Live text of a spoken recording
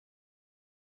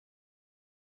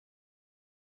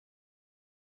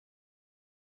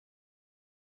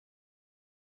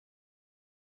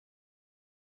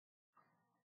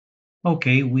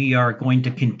Okay, we are going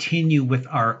to continue with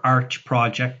our arch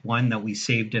project, one that we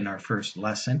saved in our first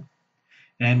lesson.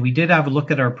 And we did have a look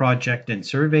at our project and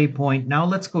survey point. Now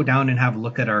let's go down and have a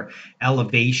look at our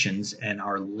elevations and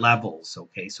our levels.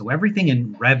 Okay, so everything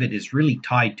in Revit is really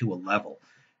tied to a level.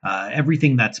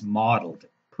 Everything that's modeled,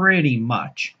 pretty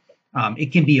much.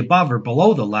 It can be above or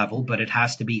below the level, but it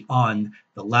has to be on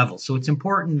the level. So it's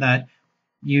important that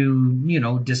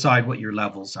you decide what your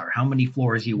levels are, how many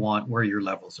floors you want, where your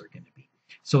levels are going to be.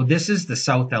 So this is the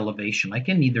south elevation. I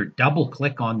can either double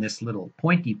click on this little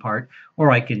pointy part,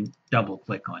 or I can double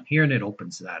click on here and it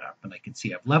opens that up, and I can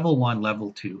see I have level 1,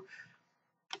 level 2.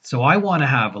 So I want to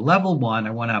have a level 1,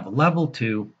 I want to have a level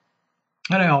 2,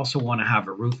 and I also want to have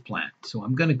a roof plan. So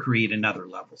I'm going to create another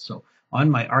level. So on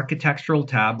my architectural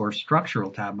tab or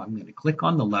structural tab, I'm going to click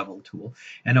on the level tool.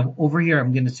 And over here,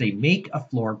 I'm going to say make a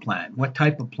floor plan. What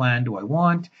type of plan do I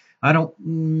want? I don't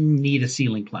need a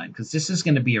ceiling plan because this is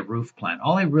going to be a roof plan.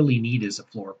 All I really need is a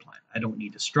floor plan. I don't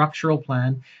need a structural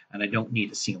plan, and I don't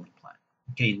need a ceiling plan.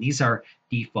 Okay, and these are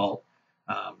default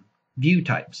view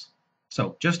types.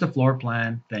 So just a floor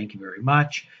plan. Thank you very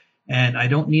much. And I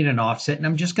don't need an offset, and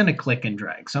I'm just going to click and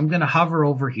drag. So I'm going to hover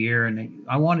over here, and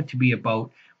I want it to be about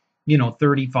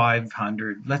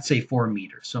 3,500, let's say 4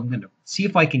 meters. So I'm going to see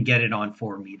if I can get it on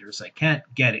 4 meters. I can't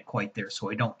get it quite there,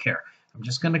 so I don't care. I'm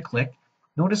just going to click.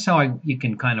 Notice how you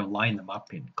can kind of line them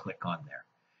up and click on there.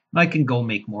 And I can go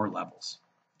make more levels.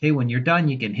 Okay, when you're done,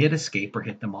 you can hit escape or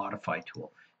hit the modify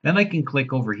tool. Then I can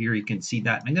click over here. You can see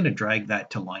that, and I'm going to drag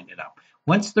that to line it up.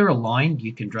 Once they're aligned,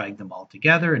 you can drag them all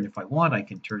together, and if I want, I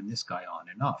can turn this guy on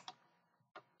and off.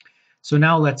 So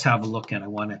now let's have a look, and I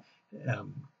want to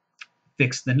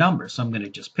fix the number. So I'm going to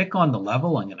just pick on the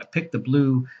level. I'm going to pick the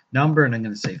blue number, and I'm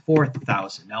going to say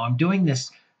 4,000. Now I'm doing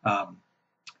this,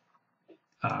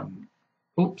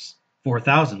 oops,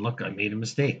 4,000. Look, I made a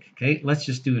mistake. Okay, let's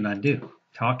just do an undo,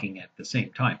 talking at the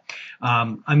same time.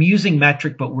 I'm using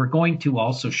metric, but we're going to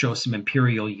also show some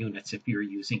imperial units if you're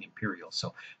using imperial.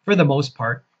 So for the most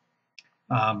part,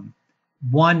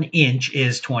 1 inch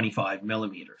is 25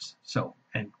 millimeters. So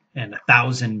and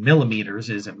 1,000 millimeters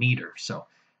is a meter. So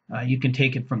you can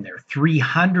take it from there.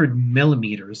 300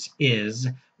 millimeters is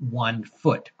 1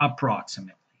 foot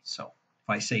approximately. So if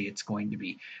I say it's going to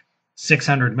be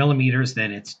 600 millimeters,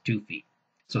 then it's 2 feet.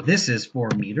 So this is 4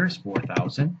 meters,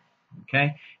 4,000.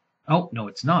 Okay. Oh, no,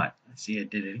 it's not. Let's see, I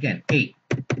did it again. 8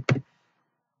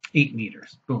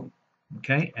 meters. Boom.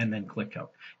 Okay, and then click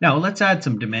out. Now let's add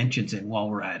some dimensions in while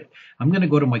we're at it. I'm going to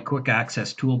go to my quick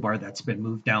access toolbar that's been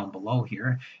moved down below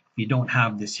here. If you don't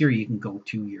have this here, you can go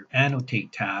to your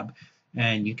annotate tab,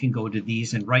 and you can go to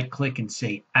these and right click and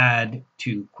say add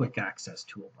to quick access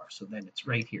toolbar. So then it's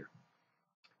right here.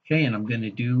 Okay, and I'm going to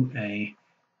do a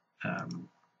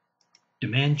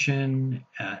dimension,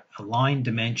 align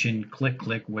dimension, click,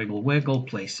 click, wiggle, wiggle,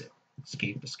 place it,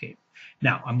 escape, escape.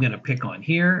 Now I'm going to pick on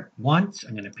here once,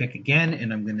 I'm going to pick again,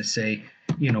 and I'm going to say,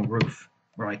 roof,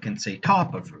 or I can say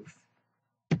top of roof,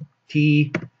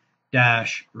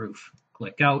 T-roof.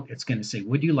 Click out. It's going to say,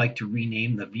 would you like to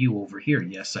rename the view over here?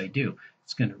 Yes, I do.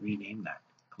 It's going to rename that.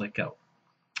 Click out.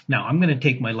 Now I'm going to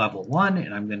take my level 1,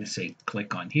 and I'm going to say,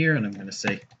 click on here, and I'm going to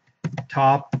say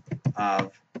top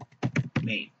of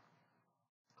main.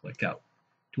 Click out.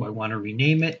 Do I want to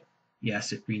rename it?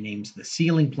 Yes, it renames the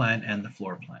ceiling plan and the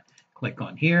floor plan. Click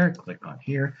on here,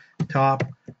 top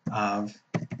of,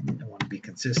 I want to be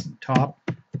consistent, top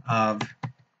of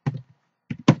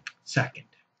second.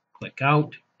 Click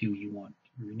out. Do you want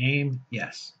to rename?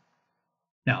 Yes.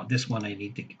 Now this one I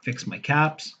need to fix my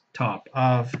caps. Top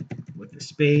of with the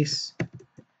space,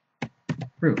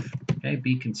 roof. Okay,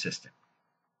 be consistent.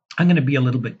 I'm going to be a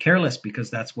little bit careless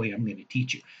because that's the way I'm going to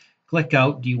teach you. Click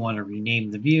out. Do you want to rename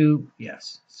the view?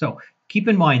 Yes. So keep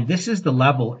in mind, this is the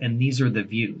level and these are the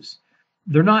views.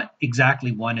 They're not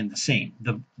exactly one and the same.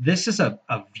 This is a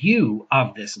view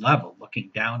of this level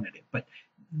looking down at it, but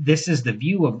this is the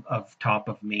view of top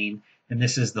of main, and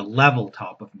this is the level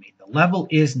top of main. The level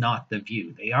is not the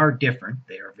view. They are different.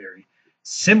 They are very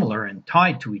similar and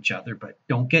tied to each other, but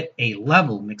don't get a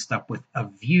level mixed up with a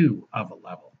view of a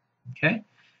level. Okay?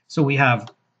 So we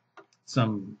have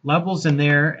some levels in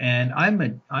there, and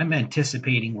I'm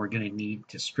anticipating we're going to need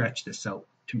to stretch this out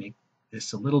to make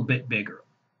this a little bit bigger.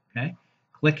 Okay,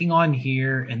 clicking on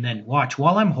here, and then watch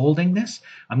while I'm holding this,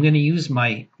 I'm going to use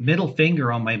my middle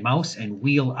finger on my mouse and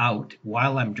wheel out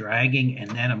while I'm dragging, and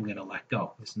then I'm going to let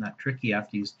go. Isn't that tricky? You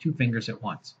have to use 2 fingers at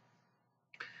once.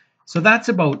 So that's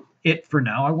about it for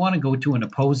now. I want to go to an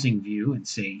opposing view and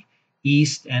say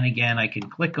east, and again I can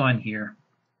click on here.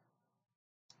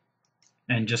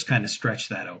 and just kind of stretch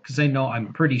that out, because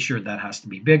I'm pretty sure that has to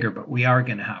be bigger, but we are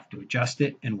going to have to adjust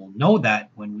it, and we'll know that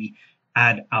when we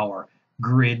add our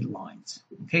grid lines.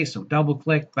 Okay, so double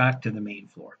click back to the main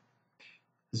floor.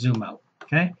 Zoom out.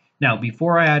 Okay, now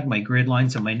before I add my grid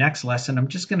lines in my next lesson, I'm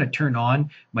just going to turn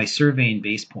on my survey and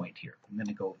base point here. I'm going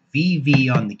to go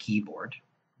VV on the keyboard.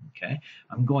 Okay,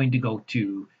 I'm going to go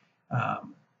to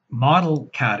model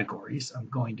categories. I'm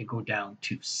going to go down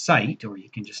to site, or you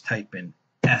can just type in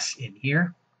S in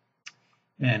here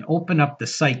and open up the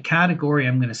site category.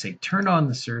 I'm going to say turn on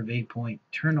the survey point,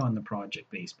 turn on the project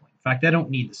base point. In fact, I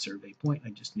don't need the survey point, I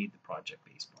just need the project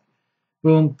base point.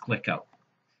 Boom, click out.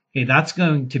 Okay, that's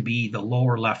going to be the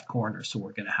lower left corner, so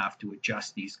we're going to have to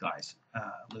adjust these guys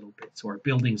a little bit. So our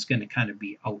building's going to kind of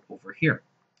be out over here.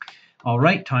 All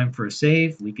right, time for a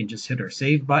save. We can just hit our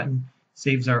save button,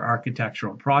 saves our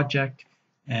architectural project,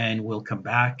 and we'll come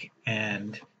back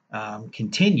and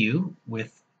continue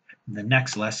with the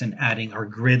next lesson, adding our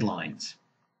grid lines.